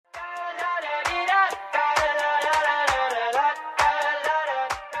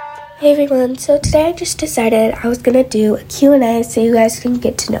Hey everyone, so today I just decided I was going to do a Q&A so you guys can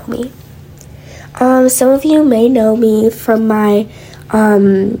get to know me. Some of you may know me from my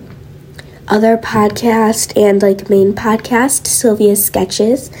other podcast and main podcast, Sylvia's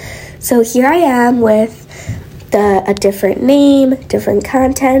Sketches. So here I am with a different name, different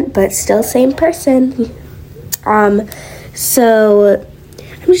content, but still same person. So I'm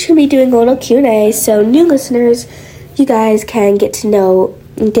just going to be doing a little Q&A so new listeners, you guys can get to know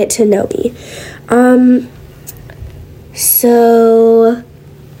me.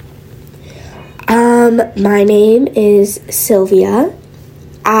 My name is Sylvia.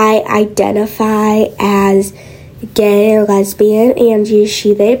 I identify as gay or lesbian and use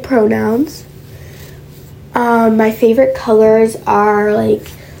she, they pronouns. My favorite colors are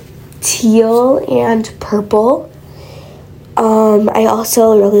teal and purple. I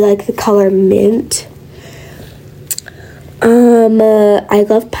also really like the color mint. I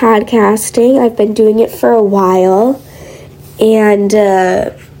love podcasting. I've been doing it for a while, and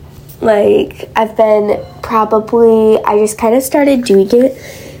I just kind of started doing it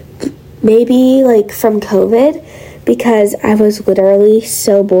maybe from COVID because I was literally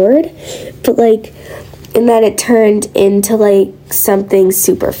so bored, and then it turned into something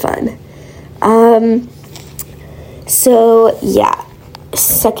super fun. So yeah,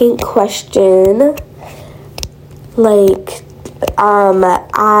 second question.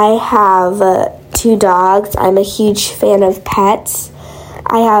 I have 2 dogs. I'm a huge fan of pets.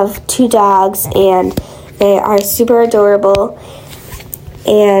 I have 2 dogs, and they are super adorable.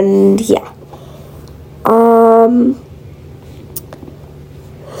 And yeah.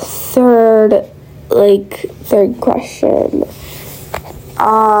 Third question.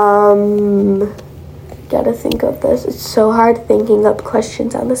 Gotta think of this. It's so hard thinking up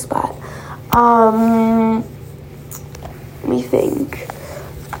questions on the spot. Let me think.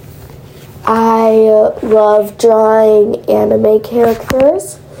 I love drawing anime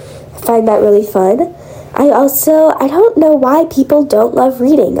characters. I find that really fun. I don't know why people don't love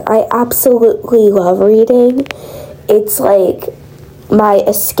reading. I absolutely love reading. It's my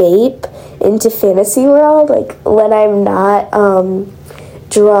escape into fantasy world, when I'm not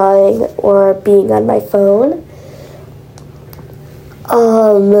drawing or being on my phone.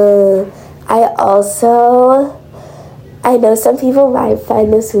 I know some people might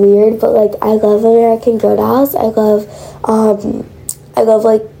find this weird, but I love American Girl dolls. I love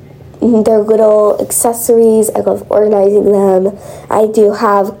their little accessories. I love organizing them. I do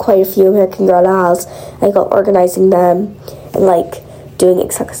have quite a few American Girl dolls. I love organizing them and doing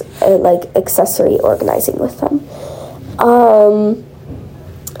accessory organizing with them.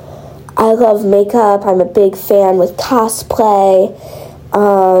 I love makeup. I'm a big fan with cosplay.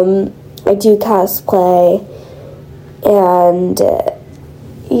 I do cosplay. And,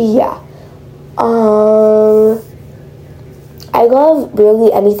 yeah. I love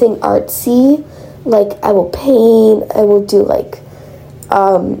really anything artsy. I will paint. I will do,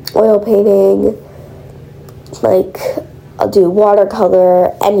 oil painting. I'll do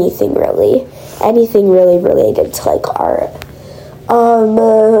watercolor. Anything really. Anything really related to, art.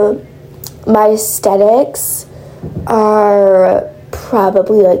 My aesthetics are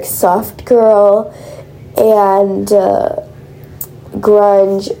probably, soft girl and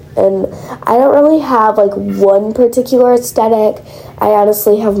grunge, and I don't really have one particular aesthetic. I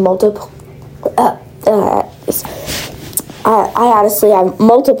honestly have multiple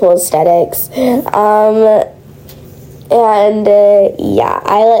aesthetics, yeah,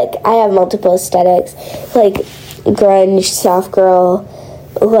 I have multiple aesthetics, grunge, soft girl,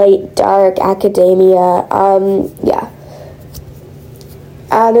 light, dark, academia, yeah.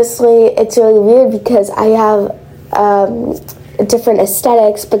 Honestly, it's really weird because I have different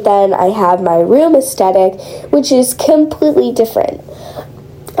aesthetics, but then I have my room aesthetic, which is completely different.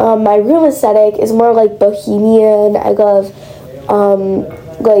 My room aesthetic is more bohemian. I love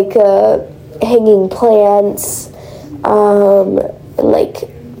hanging plants, all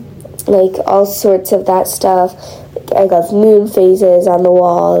sorts of that stuff. I love moon phases on the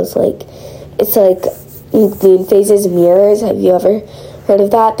walls. It's moon phases mirrors. Have you ever heard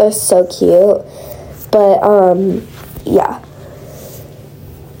of that? They're so cute. But yeah.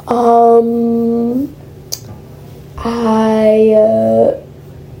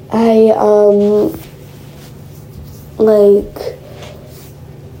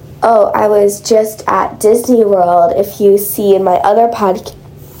 I was just at Disney World. If you see in my other podcast,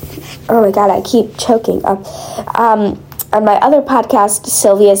 oh my god, I keep choking. On my other podcast,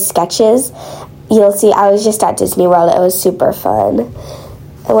 Sylvia's Sketches, you'll see I was just at Disney World. It was super fun.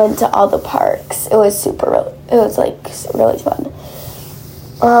 I went to all the parks. It was really fun.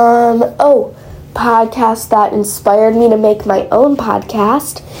 Podcast that inspired me to make my own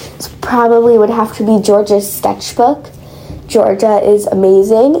podcast. So probably would have to be Georgia's sketchbook. Georgia is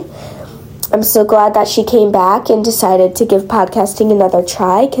amazing. I'm so glad that she came back and decided to give podcasting another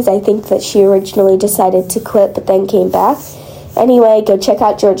try, because I think that she originally decided to quit but then came back. Anyway, go check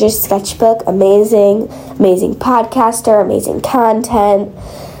out Georgia's sketchbook. Amazing podcaster, amazing content,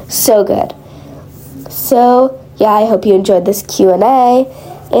 so good. So, yeah, I hope you enjoyed this Q&A,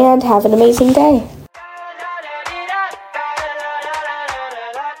 and have an amazing day.